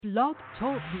Blog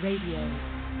Talk Radio.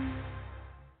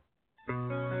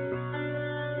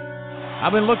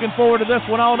 I've been looking forward to this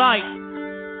one all night. If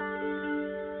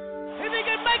he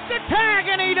can make the tag,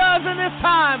 and he does in this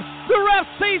time, the ref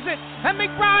sees it, and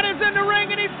McBride is in the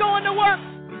ring, and he's going to work.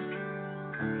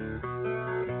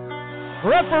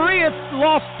 Referee has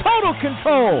lost total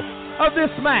control of this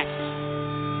match.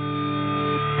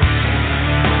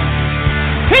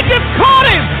 He just caught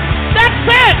him. That's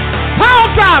it.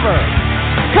 Pile driver.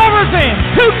 Covers in.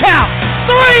 2 count.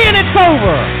 3, and it's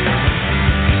over.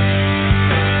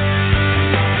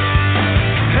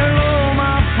 Hello,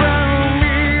 my friend, we'll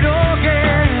meet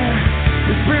again.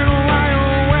 It's been a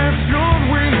while, West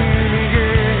York winning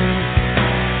again.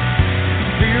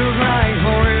 Feels like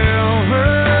forever.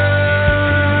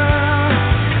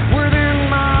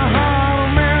 Within my heart of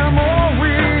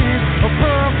memories, a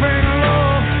perfect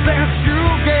love that you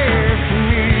gave to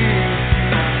me.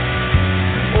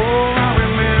 Oh, I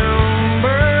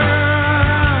remember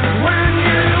when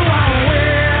you were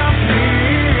with me.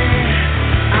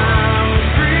 I'm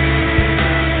free.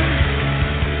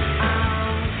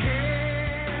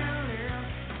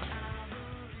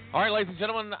 All right, ladies and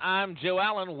gentlemen, I'm Joe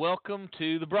Allen. Welcome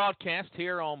to the broadcast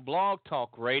here on Blog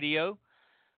Talk Radio.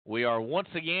 We are once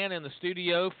again in the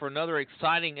studio for another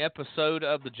exciting episode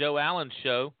of the Joe Allen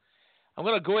Show. I'm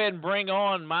going to go ahead and bring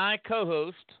on my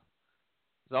co-host.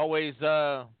 It's always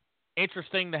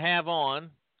interesting to have on.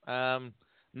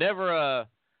 Never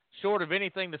short of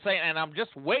anything to say, and I'm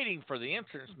just waiting for the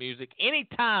entrance music any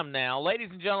time now. Ladies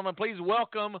and gentlemen, please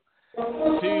welcome to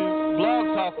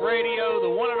Blog Talk Radio, the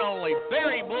one and only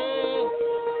Barry Bull.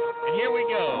 And here we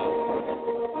go.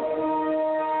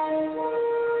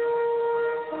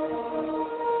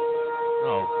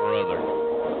 Oh, brother.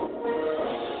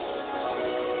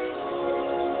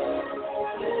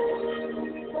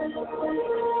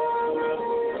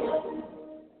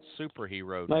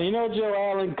 Superhero. Now, you know, Joe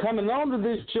Allen, coming on to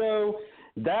this show,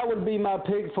 that would be my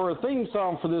pick for a theme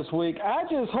song for this week. I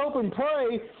just hope and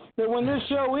pray that when this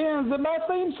show ends, that my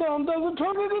theme song doesn't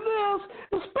turn into this,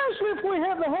 especially if we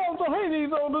have the Hounds of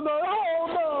Hades on tonight. Oh,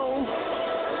 no.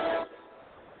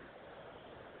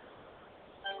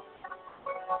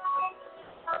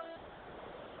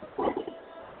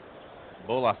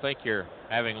 Bull, I think you're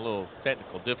having a little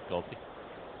technical difficulty.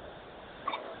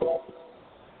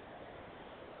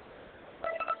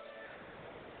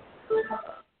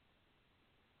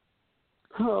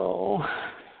 Oh.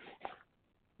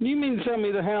 You mean to tell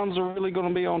me the Hounds are really going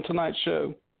to be on tonight's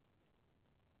show?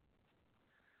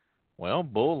 Well,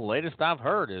 Bull, the latest I've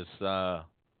heard is we're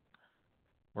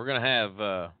going to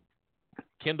have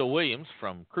Kendall Williams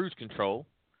from Cruise Control,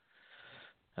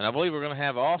 and I believe we're going to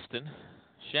have Austin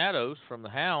Shadows from the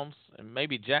Hounds, and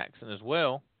maybe Jackson as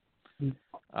well.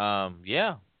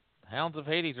 Yeah, Hounds of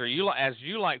Hades, or as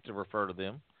you like to refer to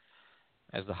them,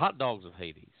 as the Hot Dogs of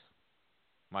Hades.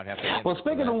 Might have to. Well,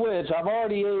 speaking of which, I've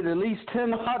already ate at least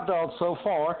 10 hot dogs so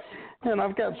far, and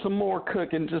I've got some more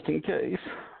cooking just in case.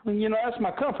 You know, that's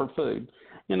my comfort food.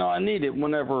 You know, I need it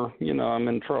whenever, you know, I'm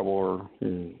in trouble or...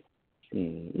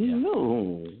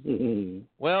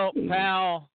 Well,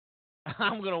 pal,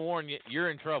 I'm going to warn you, you're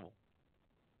in trouble.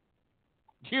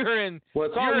 You're in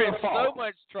so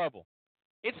much trouble.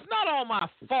 It's not all my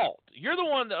fault. You're the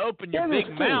one that opened your big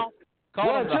mouth,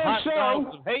 calling them the Hot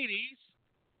Dogs of Hades.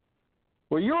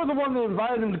 Well, you're the one that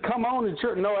invited them to come on. And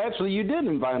no, actually, you didn't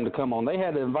invite them to come on. They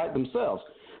had to invite themselves.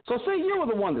 So, see, you were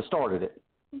the one that started it.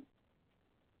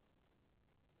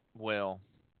 Well,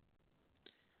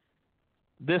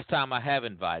 this time I have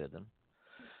invited them.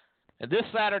 And this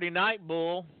Saturday night,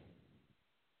 Bull,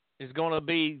 is going to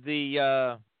be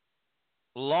the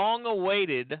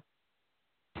long-awaited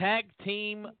tag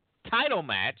team title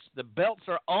match. The belts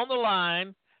are on the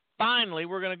line. Finally,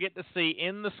 we're going to get to see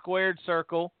in the squared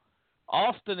circle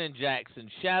Austin and Jackson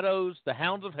Shadows, the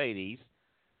Hounds of Hades,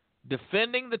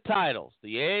 defending the titles,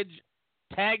 the Edge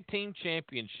Tag Team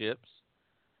Championships,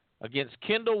 against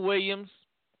Kendall Williams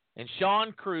and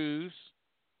Sean Cruz,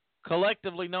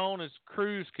 collectively known as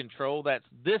Cruise Control. That's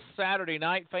this Saturday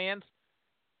night, fans.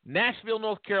 Nashville,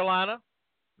 North Carolina,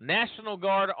 National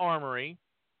Guard Armory.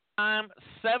 Time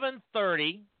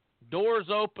 7:30. Doors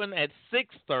open at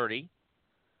 6:30.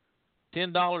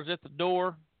 $10 at the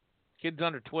door. Kids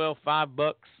under 12,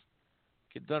 $5.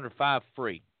 Kids under 5,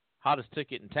 free. Hottest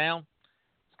ticket in town.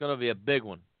 It's going to be a big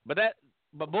one. But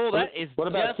Bull, that is. What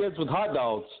about kids with hot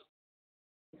dogs?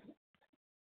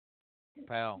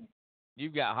 Pal,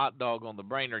 you've got hot dog on the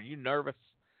brain. Are you nervous?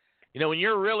 You know, when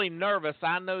you're really nervous,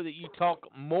 I know that you talk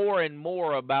more and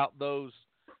more about those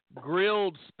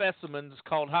grilled specimens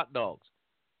called hot dogs.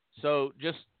 So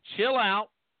just chill out,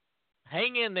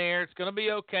 Hang in there. It's going to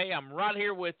be okay. I'm right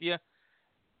here with you.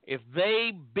 If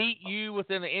they beat you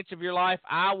within an inch of your life,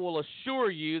 I will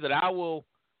assure you that I will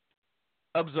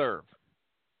observe.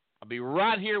 I'll be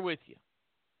right here with you.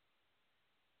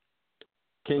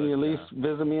 Can you at least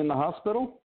visit me in the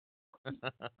hospital?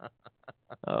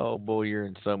 Oh, boy, you're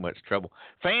in so much trouble.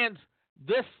 Fans,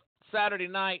 this Saturday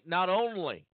night, not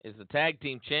only is the Tag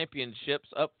Team Championships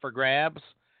up for grabs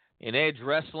in Edge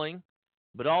Wrestling,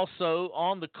 but also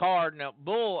on the card. Now,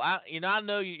 Bull, I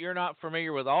know you're not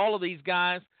familiar with all of these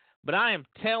guys, but I am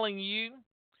telling you,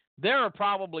 there are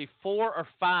probably 4 or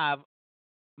 5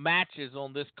 matches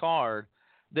on this card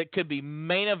that could be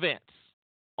main events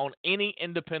on any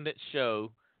independent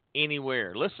show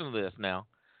anywhere. Listen to this now.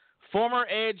 Former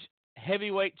Edge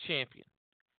heavyweight champion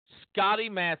Scotty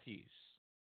Matthews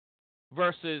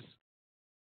versus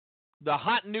the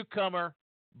hot newcomer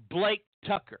Blake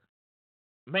Tucker.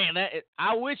 Man,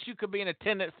 I wish you could be in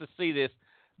attendance to see this.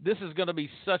 This is going to be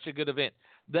such a good event.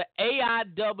 The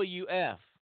AIWF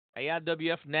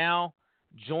now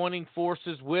joining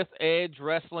forces with Edge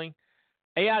Wrestling.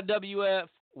 AIWF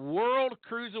World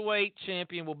Cruiserweight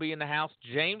Champion will be in the house,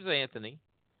 James Anthony,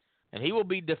 and he will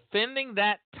be defending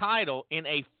that title in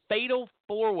a fatal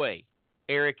 4-way.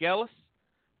 Eric Ellis,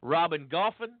 Robin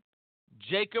Goffin,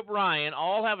 Jacob Ryan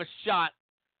all have a shot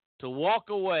to walk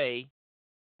away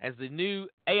as the new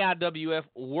AIWF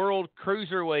World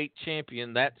Cruiserweight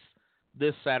Champion. That's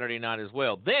this Saturday night as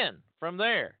well. Then, from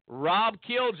there, Rob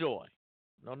Killjoy.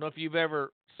 I don't know if you've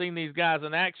ever seen these guys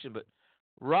in action, but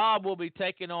Rob will be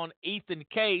taking on Ethan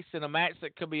Case in a match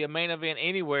that could be a main event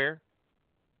anywhere.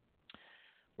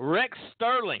 Rex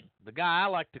Sterling, the guy I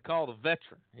like to call the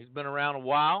veteran. He's been around a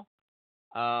while.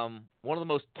 One of the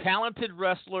most talented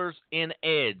wrestlers in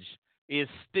Edge is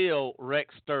still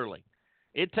Rex Sterling.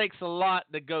 It takes a lot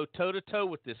to go toe-to-toe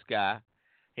with this guy.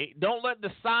 Don't let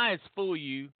the size fool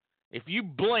you. If you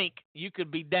blink, you could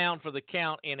be down for the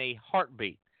count in a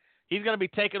heartbeat. He's going to be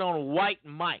taking on White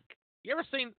Mike. You ever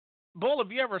seen, Bull, have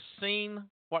you ever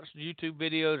watched YouTube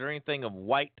videos or anything of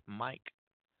White Mike?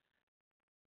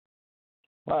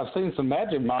 Well, I've seen some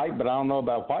Magic Mike, but I don't know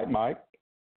about White Mike.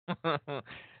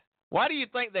 Why do you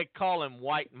think they call him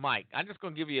White Mike? I'm just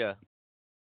going to give you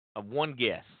a one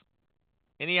guess.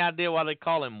 Any idea why they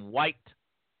call him White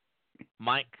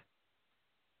Mike?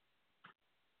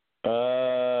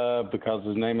 Because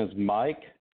his name is Mike,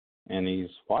 and he's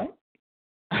white.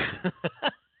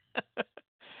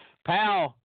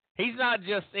 Pal, he's not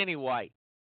just any white.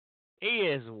 He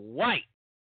is white.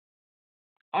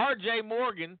 R.J.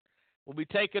 Morgan will be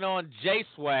taking on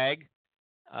J-Swag.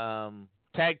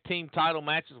 Tag team title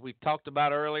matches we talked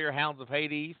about earlier. Hounds of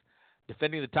Hades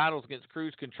defending the titles against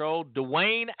Cruise Control.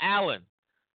 Dwayne Allen.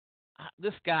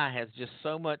 This guy has just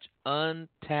so much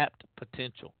untapped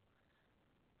potential.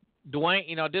 Dwayne,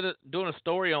 doing a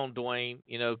story on Dwayne,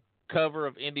 cover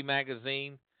of Indie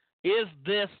Magazine. Is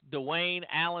this Dwayne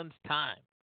Allen's time?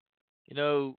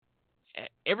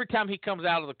 Every time he comes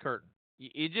out of the curtain,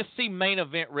 you just see main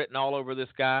event written all over this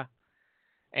guy.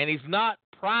 And he's not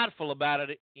prideful about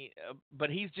it,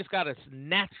 but he's just got this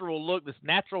natural look, this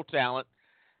natural talent,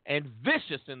 and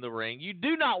vicious in the ring. You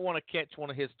do not want to catch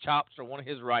one of his chops or one of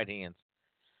his right hands.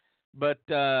 But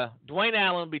Dwayne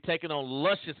Allen will be taking on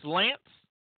Luscious Lance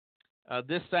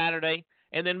this Saturday.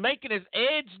 And then making his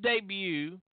Edge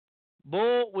debut,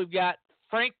 Bull, we've got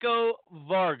Franco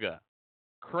Varga,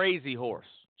 Crazy Horse.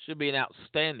 Should be an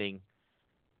outstanding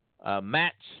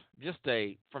match. Just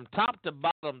from top to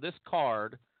bottom, this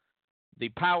card, the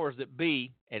powers that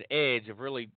be at Edge have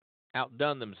really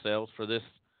outdone themselves for this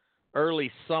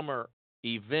early summer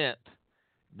event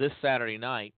this Saturday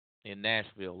night in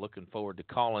Nashville. Looking forward to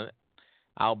calling it.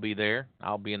 I'll be there.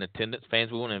 I'll be in attendance.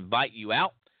 Fans, we want to invite you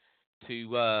out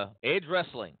to Edge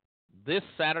Wrestling this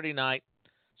Saturday night,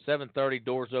 7:30.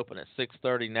 Doors open at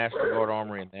 6:30. National Guard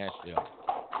Armory in Nashville.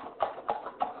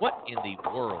 What in the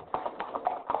world?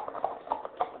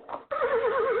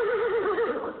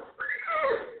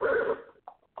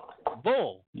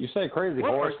 Bull. You say Crazy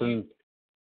Horse, and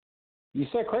you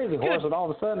said Crazy Horse, and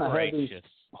all of a sudden I had these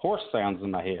horse sounds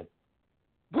in my head.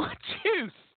 Would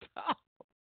you stop?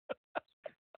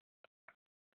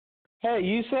 Hey,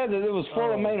 you said that it was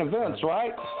full of main events,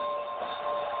 right?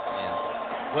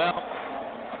 Yeah. Well,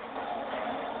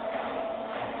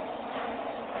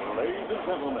 ladies and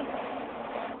gentlemen,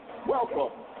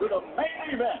 welcome to the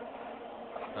main event.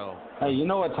 Oh. Hey, you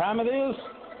know what time it is?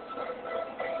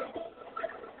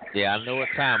 Yeah, I know what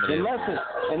time it is.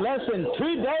 In less than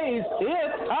 2 days,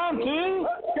 it's time to...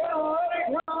 Let's get ready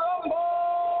to rumble!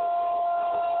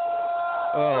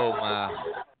 Oh, my.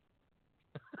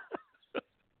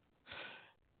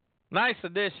 Nice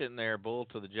addition there, Bull,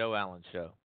 to the Joe Allen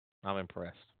Show. I'm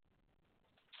impressed.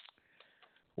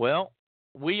 Well,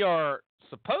 we are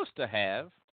supposed to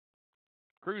have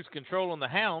Cruise Control on the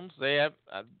Hounds. They have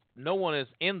no one is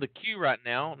in the queue right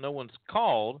now. No one's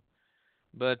called,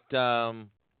 but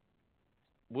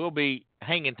we'll be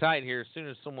hanging tight here. As soon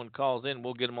as someone calls in,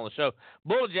 we'll get them on the show.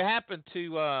 Bull, did you happen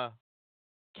to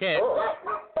catch the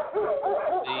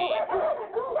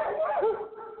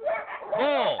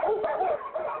Bull?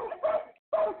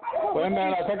 Wait a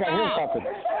minute, I think I hear something.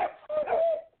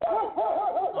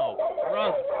 Oh,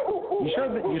 brother.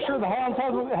 You sure the Hounds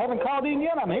haven't called in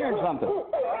yet? I'm hearing something.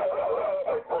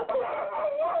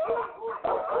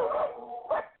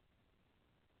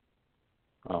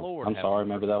 Oh, Lord, I'm sorry.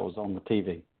 Maybe that was on the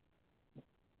TV.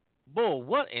 Bull,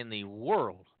 what in the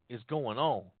world is going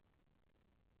on?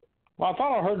 Well, I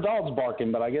thought I heard dogs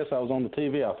barking, but I guess I was on the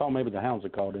TV. I thought maybe the Hounds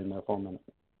had called in there for a minute.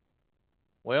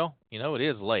 Well, it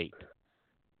is late.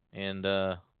 And,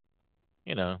 they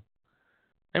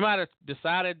might have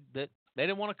decided that they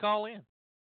didn't want to call in.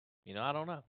 I don't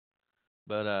know.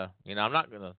 But, I'm not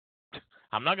going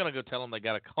to go tell them they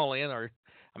got to call in.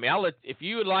 If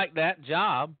you would like that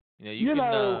job, you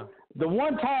can. The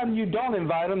one time you don't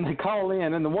invite them, they call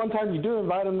in. And the one time you do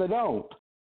invite them, they don't.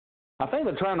 I think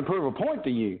they're trying to prove a point to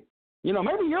you.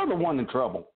 Maybe you're the one in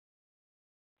trouble.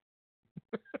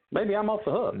 Maybe I'm off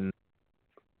the hook.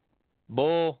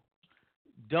 Bull,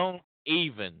 don't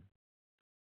even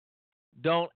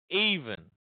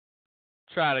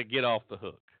try to get off the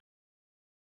hook.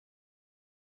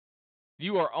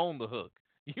 You are on the hook.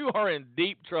 You are in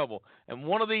deep trouble. And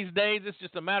one of these days, it's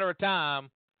just a matter of time.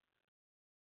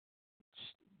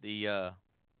 The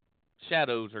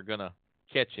shadows are going to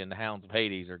catch you, and the Hounds of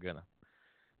Hades are going to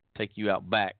take you out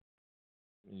back.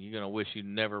 You're going to wish you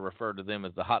never referred to them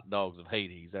as the Hot Dogs of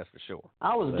Hades, that's for sure.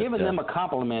 I was giving them a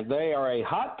compliment. They are a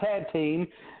hot tag team.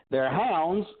 They're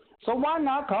Hounds. So why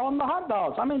not call them the Hot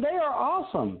Dogs? They are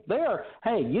awesome. They are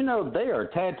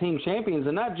tag team champions,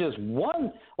 and not just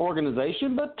one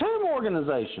organization, but two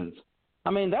organizations.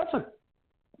 That's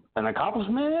an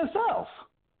accomplishment in itself.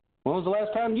 When was the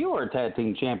last time you were a tag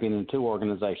team champion in two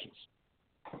organizations?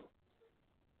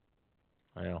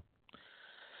 Well,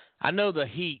 I know the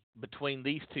heat between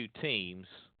these two teams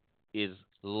is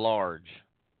large.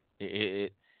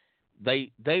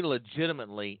 They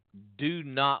legitimately do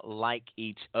not like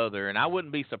each other, and I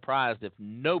wouldn't be surprised if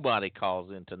nobody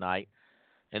calls in tonight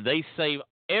and they save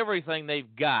everything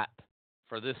they've got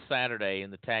for this Saturday in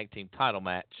the tag team title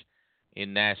match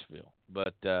in Nashville.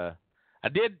 But I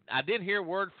did hear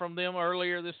word from them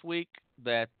earlier this week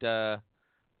that that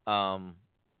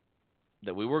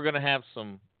we were going to have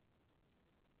some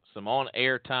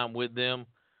on-air time with them.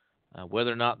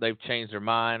 Whether or not they've changed their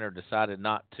mind or decided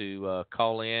not to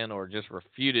call in or just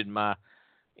refuted my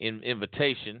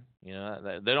invitation,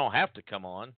 they don't have to come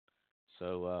on.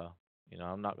 So,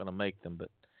 I'm not going to make them. But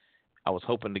I was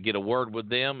hoping to get a word with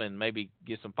them and maybe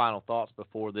get some final thoughts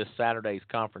before this Saturday's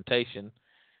confrontation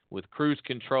with Cruise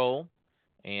Control.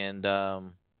 And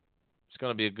it's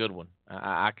going to be a good one.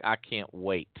 I can't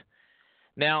wait.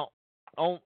 Now,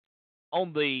 on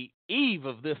the eve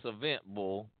of this event,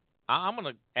 Bull, I'm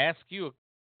going to ask you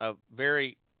a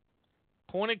very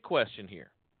pointed question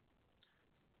here.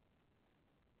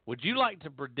 Would you like to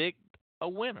predict a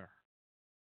winner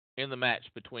in the match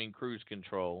between Cruise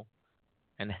Control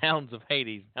and Hounds of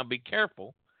Hades? Now, be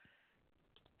careful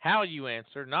how you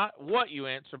answer, not what you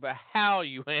answer, but how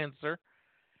you answer.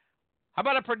 How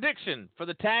about a prediction for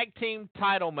the tag team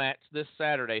title match this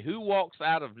Saturday? Who walks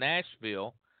out of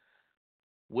Nashville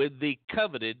with the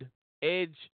coveted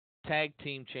Edge Tag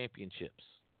Team Championships?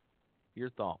 Your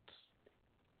thoughts?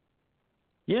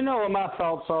 You know what my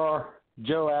thoughts are,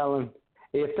 Joe Allen?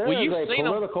 If there is a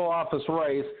political office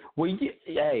race,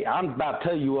 I'm about to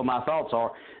tell you what my thoughts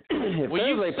are. If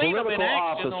you've there's a seen them in political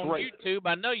action office on race, YouTube.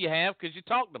 I know you have because you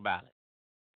talked about it.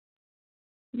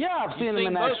 Yeah, I've seen them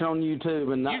in action on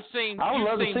YouTube, and I would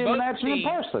love to see them in action in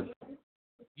person.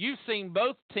 You've seen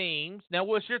both teams. Now,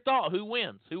 what's your thought? Who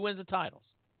wins? Who wins the titles?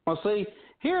 Well, see,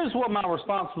 here's what my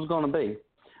response was going to be.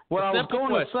 What I was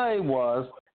going to say was,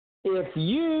 if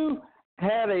you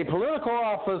had a political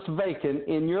office vacant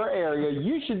in your area,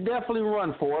 you should definitely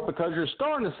run for it because you're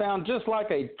starting to sound just like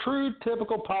a true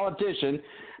typical politician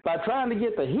by trying to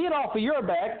get the heat off of your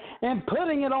back and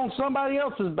putting it on somebody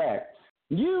else's back.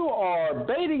 You are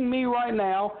baiting me right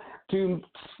now to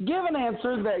give an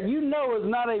answer that you know is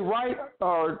not a right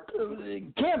or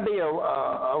can't be a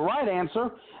right answer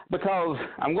because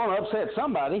I'm going to upset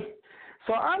somebody.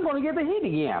 So I'm going to get the heat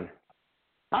again.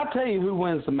 I'll tell you who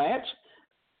wins the match.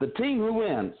 The team who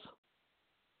wins.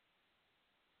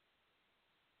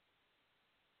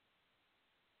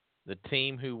 the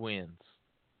team who wins.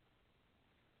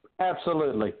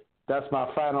 Absolutely. That's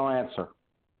my final answer.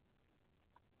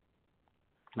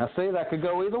 Now, see, that could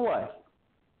go either way.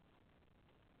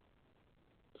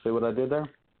 See what I did there?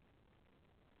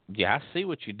 Yeah, I see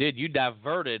what you did. You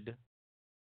diverted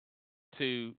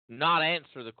to not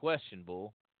answer the question,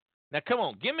 Bull. Now, come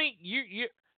on. Give me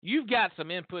you've got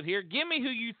some input here. Give me who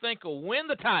you think will win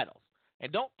the titles.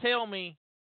 And don't tell me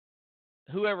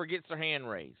whoever gets their hand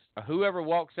raised or whoever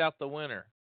walks out the winner.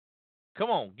 Come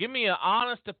on, give me an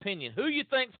honest opinion. Who you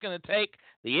think's going to take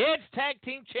the Edge Tag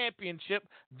Team Championship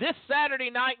this Saturday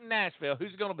night in Nashville?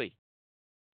 Who's it going to be?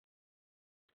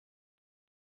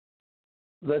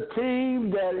 The team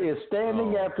that is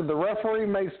standing after the referee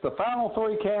makes the final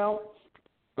 3 count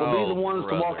will be the ones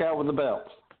to walk out with the belts.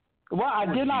 Well, I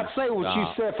did not say what you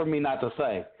said for me not to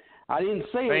say. I didn't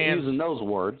say it using those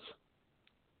words.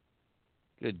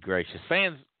 Good gracious.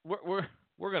 Fans,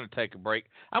 we're going to take a break.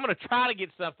 I'm going to try to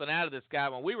get something out of this guy.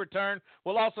 When we return,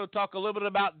 we'll also talk a little bit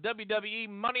about WWE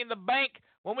Money in the Bank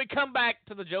when we come back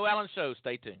to the Joe Allen Show.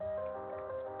 Stay tuned.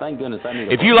 Thank goodness.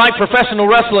 If you like professional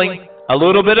wrestling, a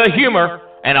little bit of humor,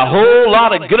 and a whole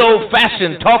lot of good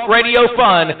old-fashioned talk radio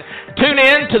fun, tune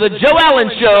in to the Joe Allen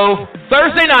Show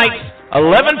Thursday nights,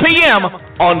 11 p.m.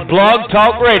 on Blog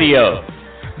Talk Radio.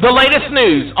 The latest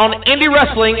news on indie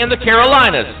wrestling in the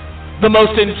Carolinas. The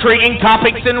most intriguing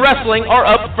topics in wrestling are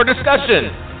up for discussion.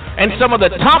 And some of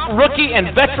the top rookie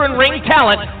and veteran ring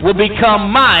talent will become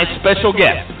my special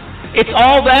guests. It's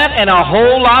all that and a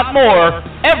whole lot more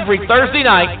every Thursday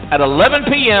night at 11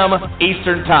 p.m.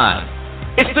 Eastern Time.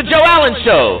 It's the Joe Allen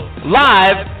Show,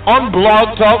 live on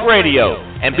Blog Talk Radio.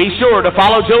 And be sure to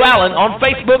follow Joe Allen on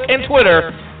Facebook and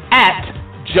Twitter at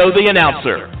Joe the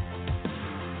Announcer.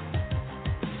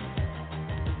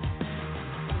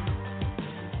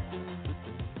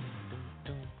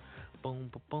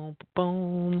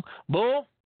 Boom. Bull,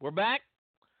 we're back.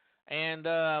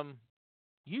 And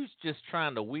you's just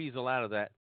trying to weasel out of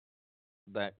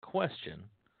that question,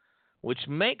 which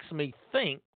makes me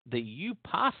think that you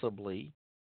possibly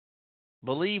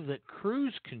believe that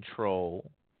Cruise Control,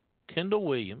 Kendall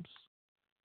Williams,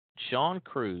 Sean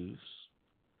Cruz,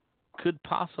 could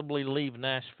possibly leave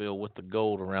Nashville with the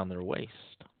gold around their waist.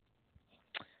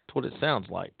 That's what it sounds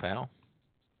like, pal.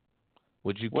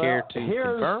 Would you care to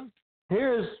confirm?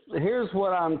 Here's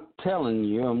what I'm telling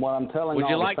you and what I'm telling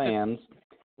all the fans.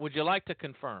 Would you like to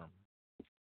confirm?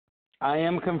 I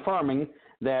am confirming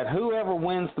that whoever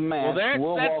wins the match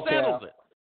will walk out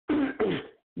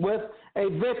with a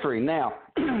victory. Now,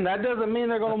 that doesn't mean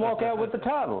they're going to walk out with the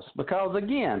titles because,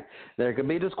 again, there could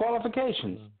be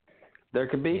disqualifications. There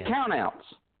could be countouts.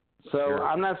 So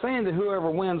I'm not saying that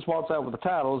whoever wins walks out with the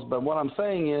titles, but what I'm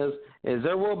saying is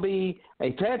there will be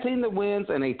a tag team that wins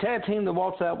and a tag team that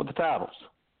walks out with the titles.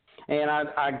 And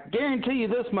I guarantee you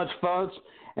this much, folks,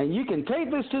 and you can take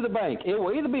this to the bank. It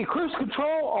will either be Cruise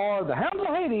Control or the Hounds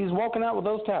of Hades walking out with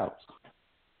those titles.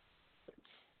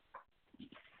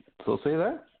 So see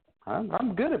there?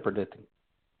 I'm good at predicting.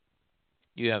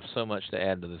 You have so much to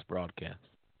add to this broadcast.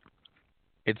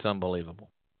 It's unbelievable.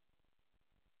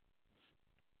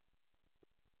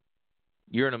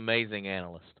 You're an amazing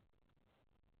analyst.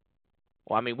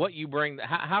 Well, I mean, what you bring,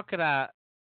 how could I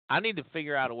need to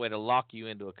figure out a way to lock you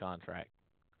into a contract.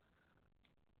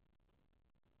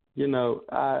 You know,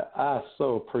 I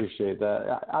so appreciate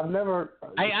that. I've never.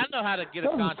 Hey, I know how to get a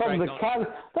contract. Those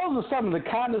are some of the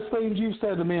kindest things you've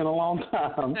said to me in a long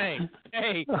time.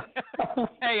 Hey,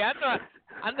 I know.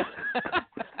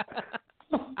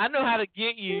 I know how to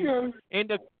get you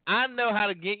into. I know how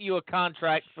to get you a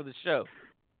contract for the show.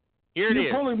 Here it is.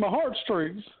 You're pulling my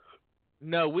heartstrings.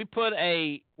 No, we put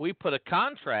a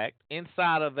contract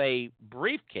inside of a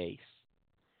briefcase,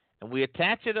 and we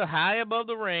attach it high above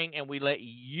the ring, and we let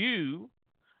you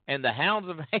and the Hounds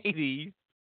of Hades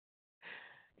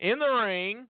in the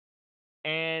ring.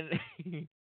 And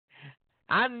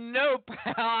I know,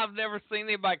 pal, I've never seen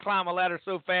anybody climb a ladder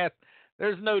so fast.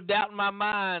 There's no doubt in my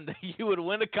mind that you would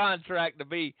win a contract to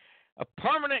be a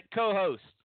permanent co-host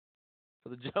for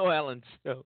the Joe Allen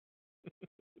Show.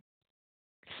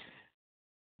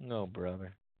 No,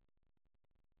 brother.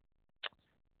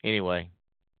 Anyway,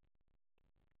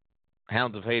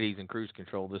 Hounds of Hades and Cruise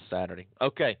Control this Saturday.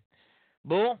 Okay,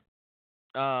 Bull,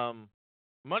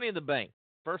 Money in the Bank.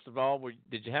 First of all,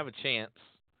 did you have a chance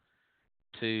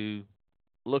to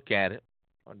look at it,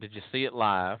 or did you see it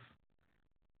live?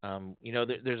 You know,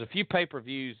 there's a few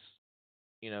pay-per-views.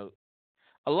 You know,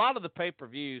 a lot of the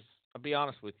pay-per-views, I'll be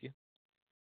honest with you,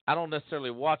 I don't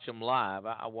necessarily watch them live.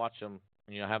 I watch them,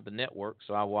 you know, I have the network,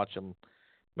 so I watch them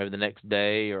maybe the next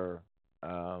day or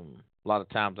a lot of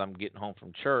times I'm getting home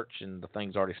from church and the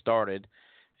thing's already started,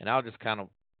 and I'll just kind of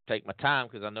take my time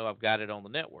because I know I've got it on the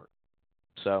network.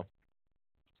 So,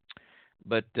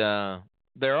 but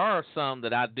there are some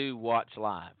that I do watch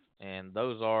live, and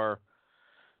those are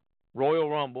Royal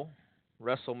Rumble,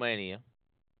 WrestleMania,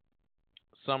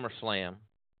 SummerSlam,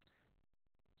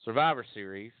 Survivor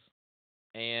Series,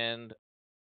 and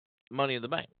Money in the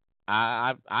Bank.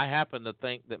 I happen to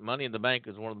think that Money in the Bank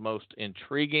is one of the most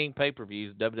intriguing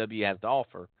pay-per-views WWE has to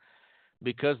offer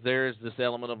because there is this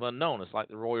element of unknown. It's like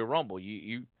the Royal Rumble.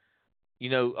 You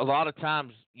know, a lot of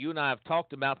times you and I have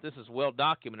talked about this, is well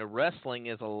documented. Wrestling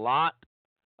is a lot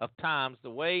of times the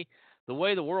way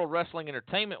the World Wrestling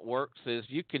Entertainment works is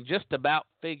you can just about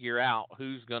figure out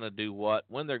who's going to do what,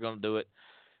 when they're going to do it.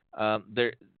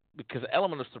 Because the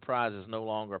element of surprise is no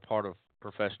longer a part of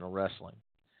professional wrestling.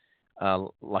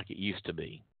 Like it used to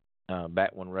be,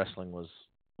 back when wrestling was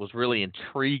really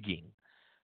intriguing.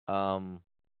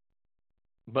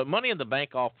 But Money in the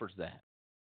Bank offers that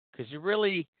because you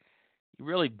really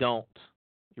don't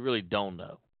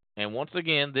know. And once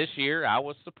again, this year I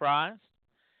was surprised.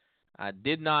 I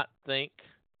did not think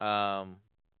that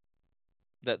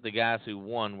the guys who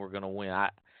won were going to win.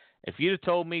 If you'd have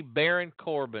told me Baron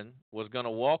Corbin was going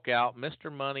to walk out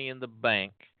Mr. Money in the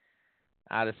Bank,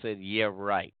 I'd have said, yeah,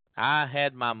 right. I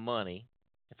had my money,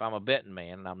 if I'm a betting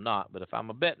man, and I'm not, but if I'm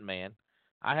a betting man,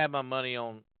 I had my money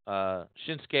on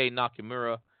Shinsuke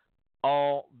Nakamura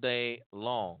all day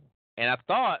long. And I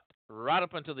thought right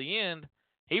up until the end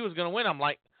he was going to win. I'm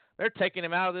like, they're taking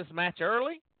him out of this match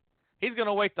early. He's going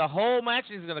to wait the whole match.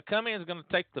 He's going to come in. He's going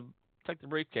to take the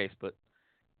briefcase, but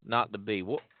not to be.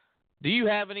 Well, do you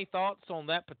have any thoughts on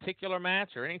that particular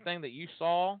match or anything that you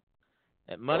saw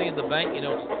at Money in the Bank? You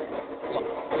know,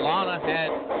 Lana had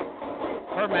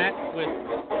her match with.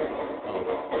 Oh,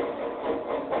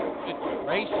 good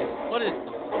gracious! What is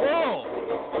the world?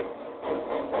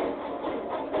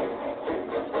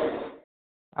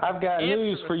 I've got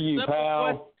news for you,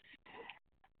 pal.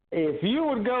 If you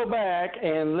would go back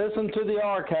and listen to the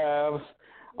archives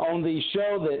on the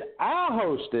show that I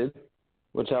hosted,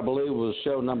 which I believe was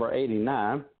show number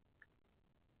 89,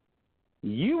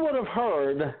 you would have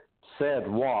heard said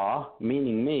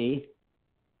meaning me,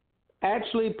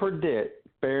 actually predict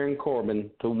Baron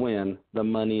Corbin to win the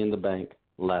Money in the Bank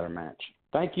ladder match.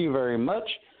 Thank you very much.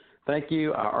 Thank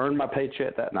you. I earned my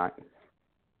paycheck that night.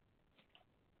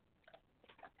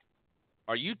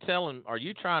 Are you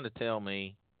trying to tell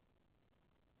me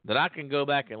that I can go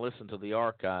back and listen to the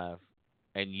archive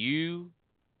and you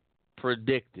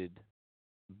predicted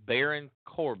Baron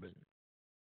Corbin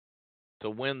to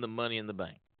win the Money in the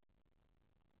Bank?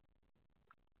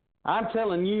 I'm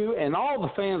telling you and all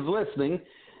the fans listening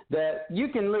that you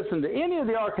can listen to any of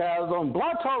the archives on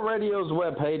Blog Talk Radio's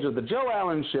webpage or the Joe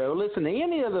Allen Show. Listen to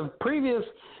any of the previous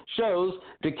shows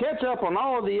to catch up on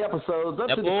all of the episodes up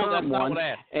to the current one.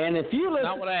 And if you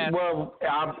listen, well,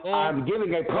 I'm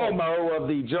giving a promo of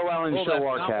the Joe Allen Show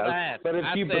archive. But if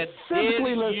you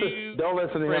specifically listen, don't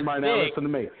listen to him right now. Listen to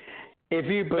me. If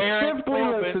you specifically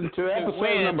listen to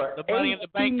episode number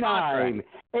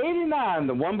 89,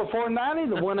 the one before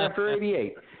 90, the one after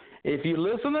 88. If you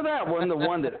listen to that one, the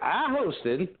one that I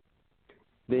hosted,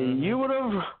 then you would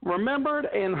have remembered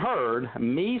and heard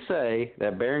me say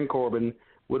that Baron Corbin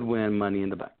would win Money in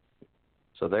the Bank.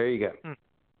 So there you go.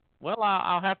 Well,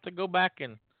 I'll have to go back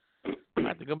and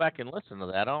listen to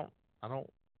that. I don't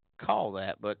call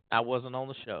that, but I wasn't on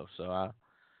the show, so I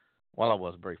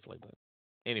was briefly, but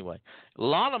anyway,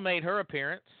 Lana made her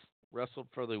appearance, wrestled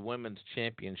for the Women's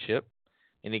Championship.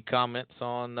 Any comments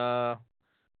on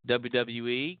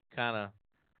WWE kind of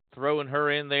throwing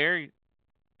her in there? You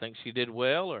think she did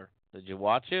well, or did you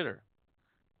watch it, or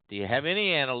do you have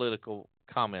any analytical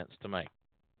comments to make?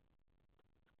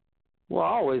 Well, I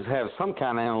always have some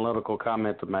kind of analytical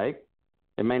comment to make.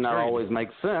 It may not always make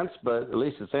sense, but at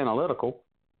least it's analytical.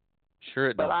 Sure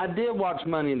it does. But I did watch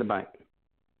Money in the Bank.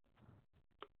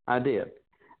 I did.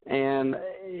 And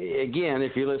again,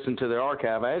 if you listen to the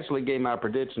archive, I actually gave my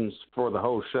predictions for the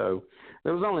whole show.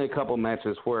 There was only a couple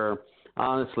matches where I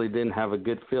honestly didn't have a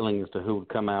good feeling as to who would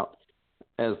come out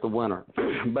as the winner.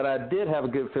 But I did have a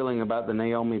good feeling about the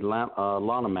Naomi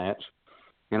Lana match,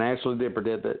 and I actually did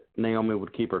predict that Naomi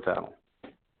would keep her title,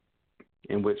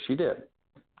 in which she did.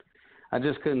 I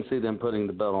just couldn't see them putting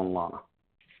the belt on Lana.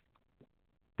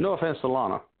 No offense to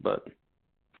Lana, but...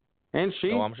 And she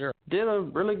did a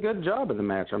really good job of the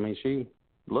match. I mean, she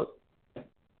looked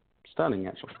stunning,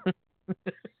 actually.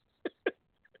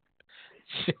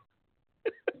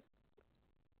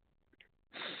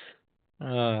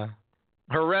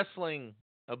 Her wrestling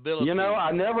ability. You know,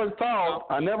 I never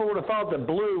would have thought that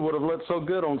blue would have looked so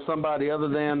good on somebody other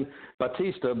than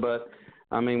Batista, but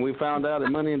I mean, we found out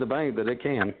at Money in the Bank that it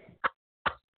can.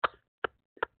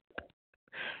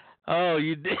 Oh,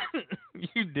 you did.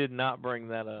 You did not bring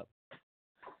that up.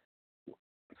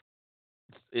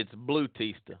 It's Blue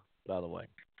Tista, by the way.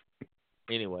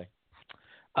 Anyway,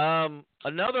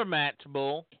 another match,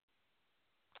 Bull.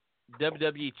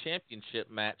 WWE Championship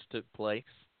match took place,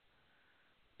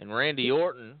 and Randy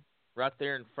Orton, right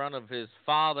there in front of his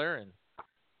father, and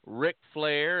Ric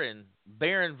Flair and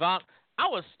Baron Von. I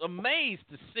was amazed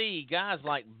to see guys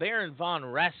like Baron Von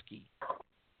Raschke.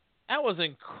 That was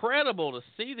incredible to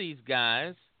see these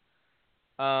guys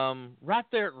right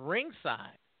there at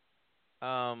ringside.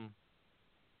 I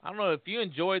don't know if you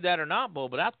enjoyed that or not, Bull,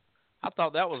 but I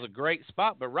thought that was a great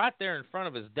spot. But right there in front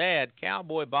of his dad,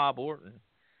 Cowboy Bob Orton,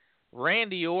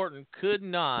 Randy Orton could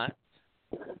not,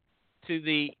 to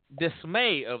the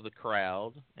dismay of the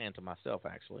crowd, and to myself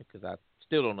actually, because I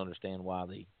still don't understand why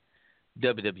the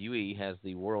WWE has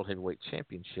the World Heavyweight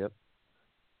Championship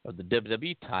of the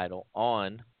WWE title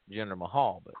on Jinder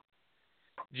Mahal. But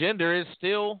Jinder is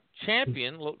still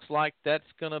champion. Looks like that's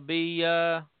going to be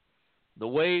the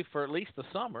way for at least the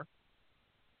summer.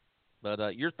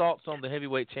 But your thoughts on the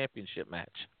Heavyweight Championship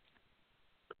match?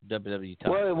 WWE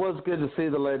title. Well, it was good to see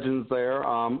the legends there.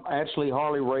 Actually,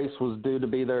 Harley Race was due to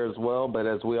be there as well, but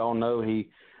as we all know, he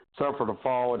suffered a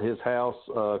fall at his house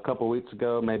a couple of weeks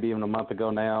ago, maybe even a month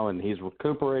ago now, and he's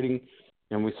recuperating,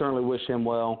 and we certainly wish him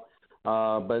well.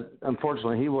 But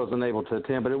unfortunately, he wasn't able to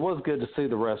attend, but it was good to see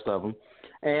the rest of them.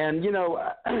 And, you know,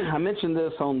 I mentioned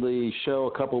this on the show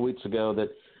a couple of weeks ago that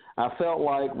I felt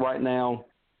like right now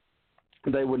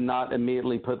they would not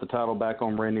immediately put the title back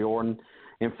on Randy Orton.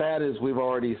 In fact, as we've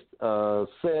already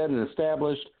said and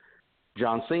established,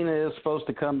 John Cena is supposed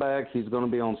to come back. He's going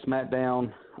to be on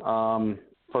SmackDown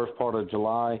first part of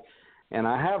July. And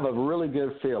I have a really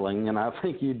good feeling, and I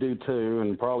think you do too,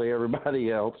 and probably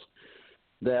everybody else,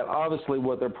 that obviously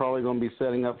what they're probably going to be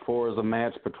setting up for is a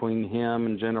match between him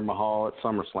and Jinder Mahal at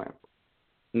SummerSlam.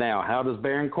 Now, how does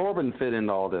Baron Corbin fit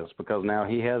into all this? Because now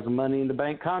he has a Money in the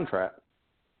Bank contract.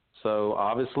 So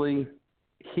obviously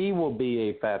he will be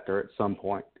a factor at some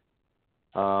point.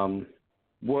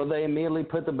 Will they immediately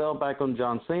put the belt back on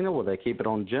John Cena? Will they keep it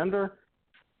on Jinder?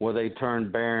 Will they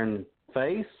turn Baron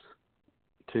face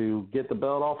to get the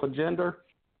belt off of Jinder?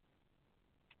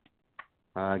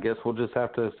 I guess we'll just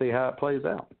have to see how it plays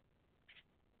out.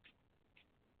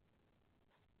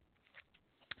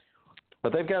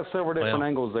 But they've got several different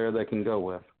angles there they can go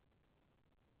with.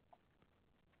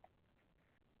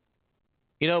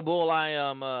 You know, Bull,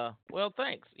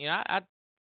 thanks. You know,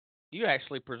 you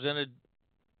actually presented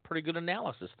pretty good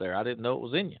analysis there. I didn't know it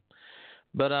was in you.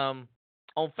 But on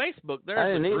Facebook, there's I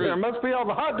didn't either. It must be all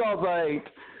the hot dogs I ate.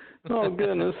 Oh,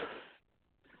 goodness.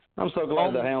 I'm so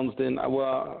glad the Hounds didn't.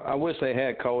 Well, I wish they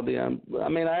had called in. I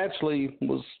mean, I actually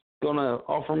was going to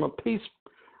offer them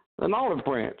an olive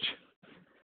branch.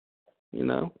 You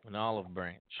know? An olive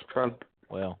branch. Try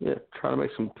to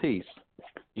make some peace.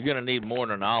 You're going to need more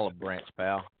than an olive branch,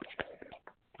 pal.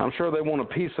 I'm sure they want a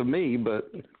piece of me,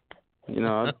 but, you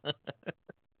know.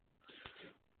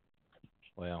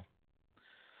 Well,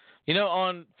 you know,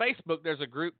 on Facebook, there's a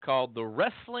group called The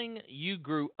Wrestling You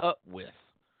Grew Up With.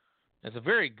 It's a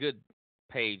very good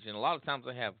page, and a lot of times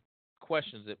they have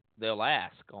questions that they'll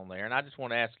ask on there. And I just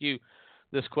want to ask you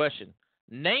this question.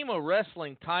 Name a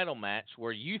wrestling title match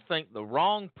where you think the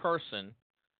wrong person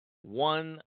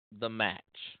won the match.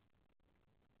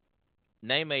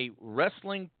 Name a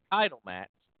wrestling title match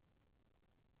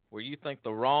where you think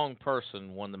the wrong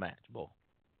person won the match, Bull.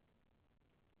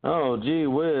 Oh, gee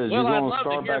whiz. Well, You're I'd going love to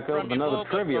start to hear back from up you, another Bull,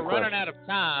 trivia we're question. running out of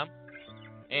time.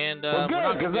 And, well,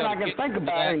 good, because then I can think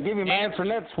about it and give you my answer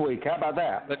next week. How about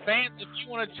that? But fans, if you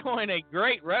want to join a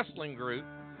great wrestling group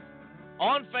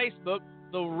on Facebook,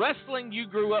 The Wrestling You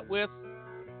Grew Up With,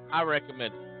 I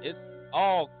recommend it. It's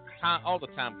all the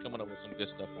time coming up with some good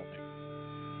stuff on there.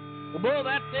 Well, Bull,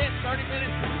 that's it. 30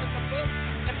 minutes in the book.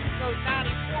 Episode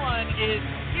 91 is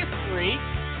history.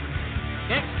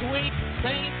 Next week,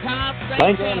 same time,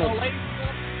 same channel. Ladies and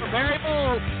gentlemen, for Barry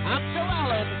Bull, I'm Joe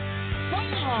Allen. So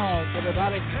long,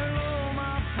 everybody.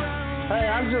 Hey,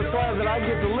 I'm just glad that I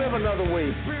get to live another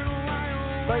week.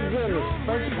 Thank goodness.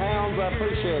 Thank you, Hounds. I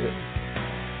appreciate it.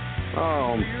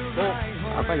 Well,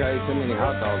 I think I ate too many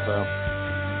hot dogs, though.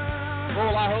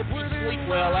 Well, I hope you sleep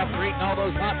well after eating all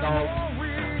those hot dogs.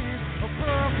 Well,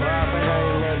 I think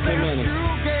I ate too many.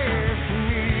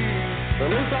 But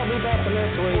at least I'll be back for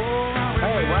next week.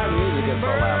 Hey, why the music gets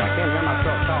so loud? I can't hear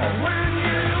myself talk.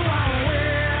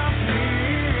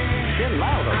 It's getting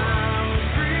louder.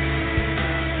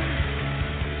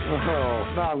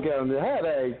 I'm getting a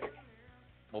headache.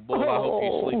 Well, boy, I hope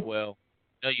you sleep well.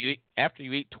 No, after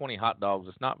you eat 20 hot dogs,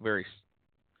 it's not very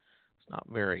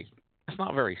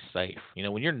safe. You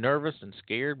know, when you're nervous and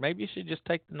scared, maybe you should just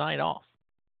take the night off.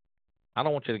 I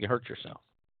don't want you to hurt yourself.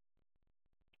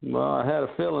 Well, I had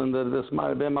a feeling that this might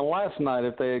have been my last night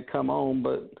if they had come on,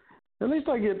 but at least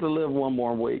I get to live one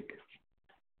more week.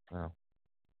 Well,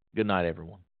 good night,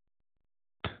 everyone.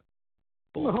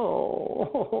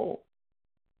 Oh.